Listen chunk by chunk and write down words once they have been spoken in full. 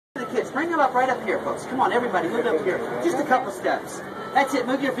Bring them up right up here, folks. Come on, everybody, move up here. Just a couple steps. That's it.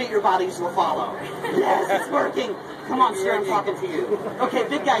 Move your feet, your bodies will follow. Yes, it's working. Come on, sir, I'm talking to you. Okay,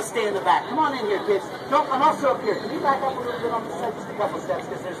 big guys, stay in the back. Come on in here, kids. I'm also up here. Can you back up a little bit on the side? Just a couple steps,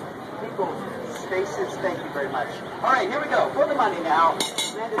 because there's people, spacers. Thank you very much. All right, here we go. For the money now.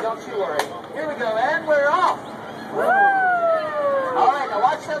 Amanda, don't you worry. Here we go, and we're off. Woo! All right, now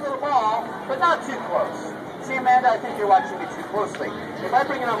watch that little ball, but not too close. See, Amanda, I think you're watching me too closely. If I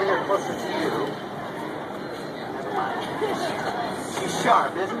bring it over here closer to you, never mind. She's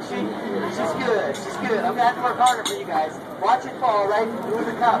sharp, isn't she? She's good. She's good. I'm going to have to work harder for you guys. Watch it fall right through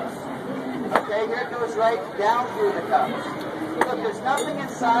the cups. Okay, here it goes right down through the cups. Look, there's nothing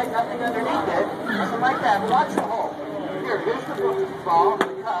inside, nothing underneath it, nothing like that. Watch the hole. Here's the ball, the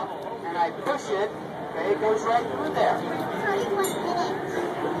cup, and I push it. Okay, it goes right through there.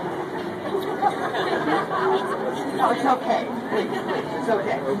 No, it's okay. Please, it's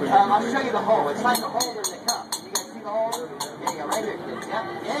okay. I'll show you the hole. It's like a hole in the cup. You guys see the hole? Yeah, right here, kids. Yep.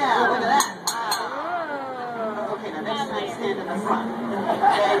 Yeah, look at that. Wow. Okay, now next time stand in the front.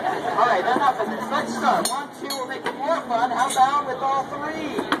 Okay? All right, enough of this. Let's start. 1, 2 will make it more fun. How about with all 3?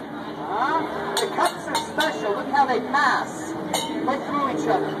 The cups are special. Look how they pass. Right through each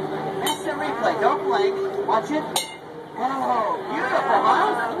other. Instant replay. Don't blink. Watch it. Oh, beautiful,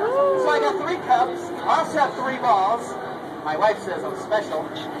 huh? So I got 3 cups. I also have 3 balls. My wife says I'm special.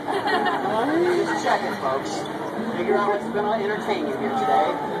 Just checking, folks. Figure out what's going to entertain you here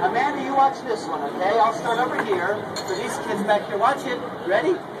today. Amanda, you watch this one, okay? I'll start over here. For these kids back here, watch it.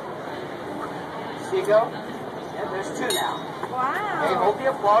 Ready? See you go? Yeah, there's 2 now. Wow. Okay, hold the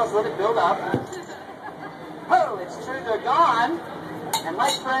applause. Let it build up. Oh, it's true. They're gone. And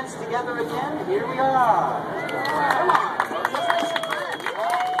like friends together again, here we are. Come on, folks. Let's make some friends.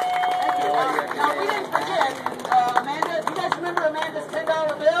 Thank you. Now, we didn't forget, Amanda, do you guys remember Amanda's $10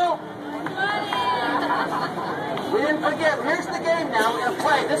 bill? We didn't forget. Here's the game now. We're going to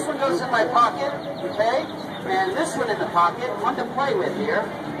play. This one goes in my pocket, okay? And this one in the pocket. One to play with here.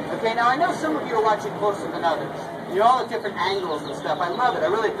 Okay, now I know some of you are watching closer than others. You're all at different angles and stuff. I love it. I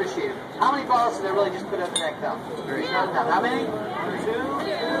really appreciate it. How many balls did I really just put under that cup? How many? 2,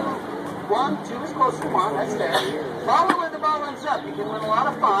 1. 2 is close to 1. That's fair. Follow where the ball ends up. You can win a lot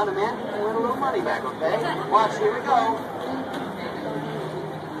of fun, and then you can win a little money back, okay? Watch. Here we go.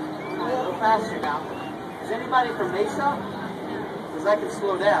 A little faster now. Is anybody from Mesa? Because I can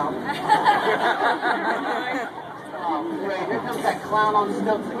slow down. Oh, great. Here comes that clown on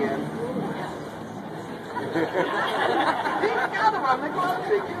stilts again.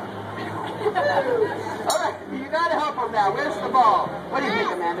 Alright, you gotta help him now. Where's the ball? What do you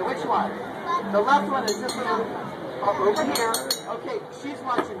think, Amanda? Which one? The left one is this one over here. Okay, she's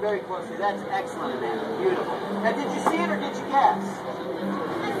watching very closely. That's excellent, Amanda. Beautiful. Now, did you see it or did you guess?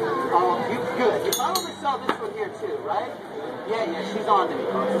 Oh, good. You probably saw this one here too, right? Yeah, she's on to me,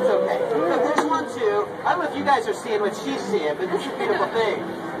 folks. It's okay. Look, there's 1, 2. I don't know if you guys are seeing what she's seeing, but this is a beautiful thing.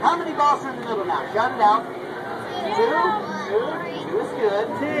 How many balls are in the middle now? Shout it out. 2. 2 is good.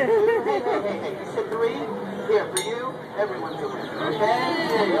 Hey. You said 3? Here, for you, everyone's a winner.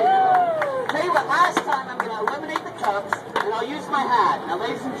 Okay? Tell you what, last time I'm going to eliminate the cups, and I'll use my hat. Now,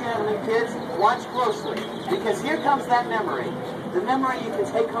 ladies and gentlemen, kids, watch closely, because here comes that memory. The memory you can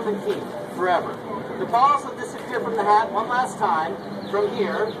take home and keep forever. The balls will disappear from the hat one last time from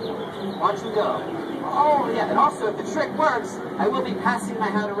here. Watch them go. Oh, yeah, and also, if the trick works, I will be passing my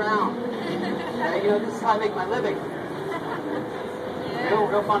hat around. You know, this is how I make my living.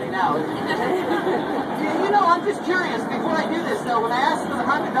 Real funny now. You know, I'm just curious. Before I do this, though, when I asked for the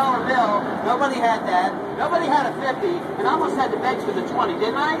 $100 bill, nobody had that. Nobody had a 50, and I almost had to beg for the 20,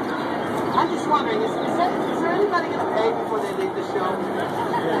 didn't I? I'm just wondering, is there anybody going to pay before they leave the show?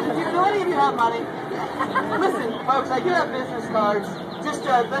 Do any of you have money? Listen, folks, I do have business cards. Just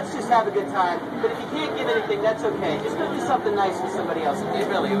let's just have a good time. But if you can't give anything, that's okay. Just go do something nice for somebody else. It's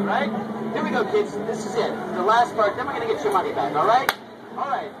really, all right? Here we go, kids. This is it. The last part. Then we're going to get your money back, all right? All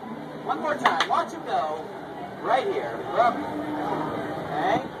right. One more time. Watch him go. Right here. Look.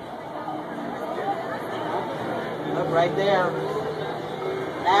 Okay. Look right there.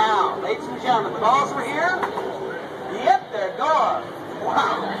 Now, ladies and gentlemen, the balls were here. Yep, they're gone.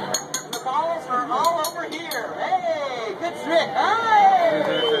 Wow. The balls are all over here. Hey, good trick. Hey!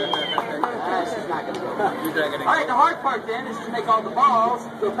 She's not going to go. All right, the hard part then is to make all the balls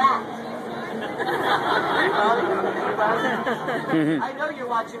go back. I know you're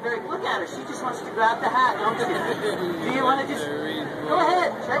watching very. Look at her. She just wants to grab the hat. Don't you? Do you want to just go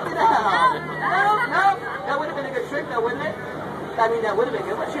ahead? Check it out. No. That would have been a good trick, though, wouldn't it? I mean, that would have been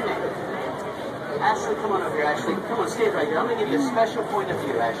good. What's your name? Ashley, come on over here, Ashley. Come on, stay right here. I'm going to give you a special point of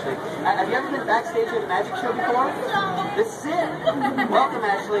view, Ashley. Have you ever been backstage at a magic show before? This is it. Welcome,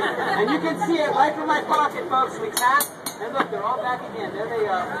 Ashley. And you can see it right from my pocket, folks. We tap, and look, they're all back again. There they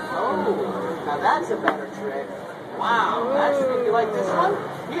are. Oh, now that's a better trick. Wow. Ashley, do you like this one?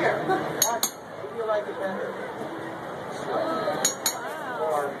 Here. If you like it better.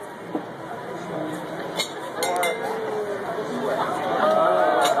 Or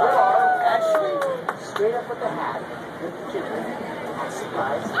actually, straight up with the hat, with the chin.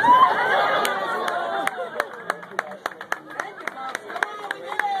 Surprise. Thank you, folks. Come on, we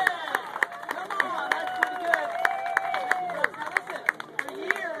did it! Come on, that's pretty good. Now listen, for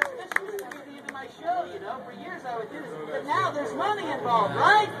years, this used to be the end of my show, you know. For years I would do this. But now there's money involved,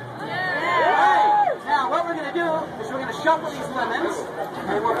 right? Yeah. Right. Now what we're going to do is we're going to shuffle these lemons,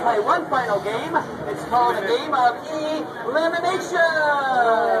 and we'll play one final game. It's called a game of elimination.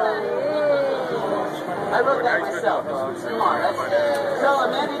 I wrote that myself. Come on, so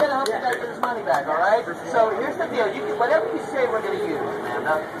Amanda, you gotta help the guy get his money back, all right? So here's the deal. You can, whatever you say, we're gonna use,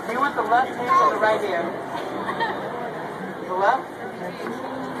 Amanda. Do you want the left hand or the right hand? The left?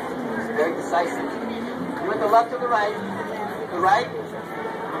 It's very decisive. You want the left or the right? The right?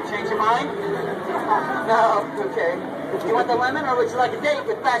 Change your mind? No. Okay. Do you want the lemon, or would you like a date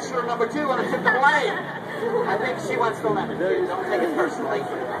with bachelor number 2 on a trip to Hawaii? I think she wants the lemon. Don't take it personally.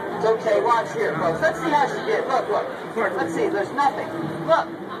 It's okay. Watch here, folks. Let's see how she did. Look, look. Here, let's see. There's nothing. Look.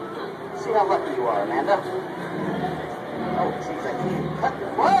 See how lucky you are, Amanda. Oh, jeez, I can't cut.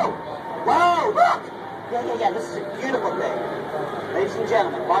 Whoa! Whoa! Look! Yeah. This is a beautiful thing. Ladies and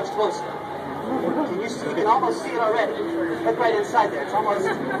gentlemen, watch closely. Can you see? You can almost see it already. Look right inside there. It's almost.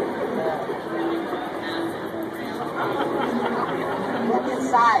 Look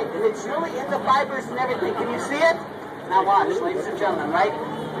inside, and it's really in the fibers and everything. Can you see it? Now watch, ladies and gentlemen, right?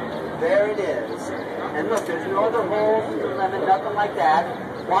 There it is. And look, there's no other hole, lemon, nothing like that.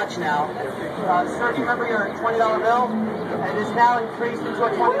 Watch now. Sir, do you remember your $20 bill? And it's now increased into a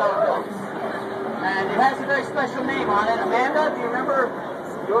 $20 bill. And it has a very special name on it. Amanda, do you remember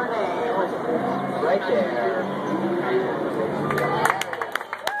your name? Right there.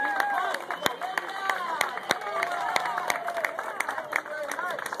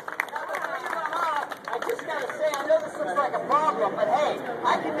 Like a problem, but hey,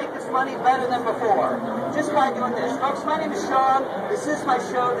 I can make this money better than before just by doing this. Folks, my name is Sean. This is my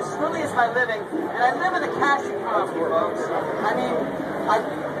show. This really is my living, and I live in a cash economy, folks. I mean,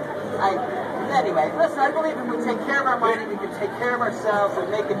 anyway, listen, I believe if we take care of our money, we can take care of ourselves and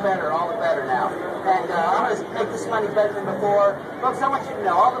make it better, all the better now. And I'm going to make this money better than before. Folks, I want you to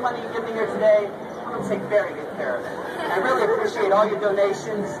know, all the money you give me here today, I'm going to take very good care of it. I really appreciate all your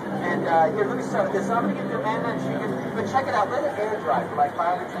donations. And here, let me start with this. I'm going to give it to Amanda, and she can, but check it out. Let it air dry for like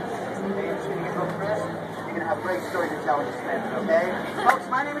 5 or 10 minutes. Okay? It's going to get real crisp. You're going to have a great story to tell when you spend it, okay? Folks,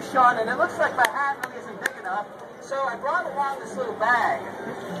 my name is Sean, and it looks like my hat really isn't big enough, so I brought along this little bag.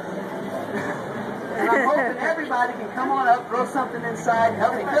 And I'm hoping everybody can come on up, throw something inside, and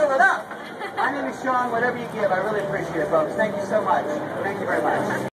help me fill it up. My name is Sean. Whatever you give, I really appreciate it, folks. Thank you so much. Thank you very much.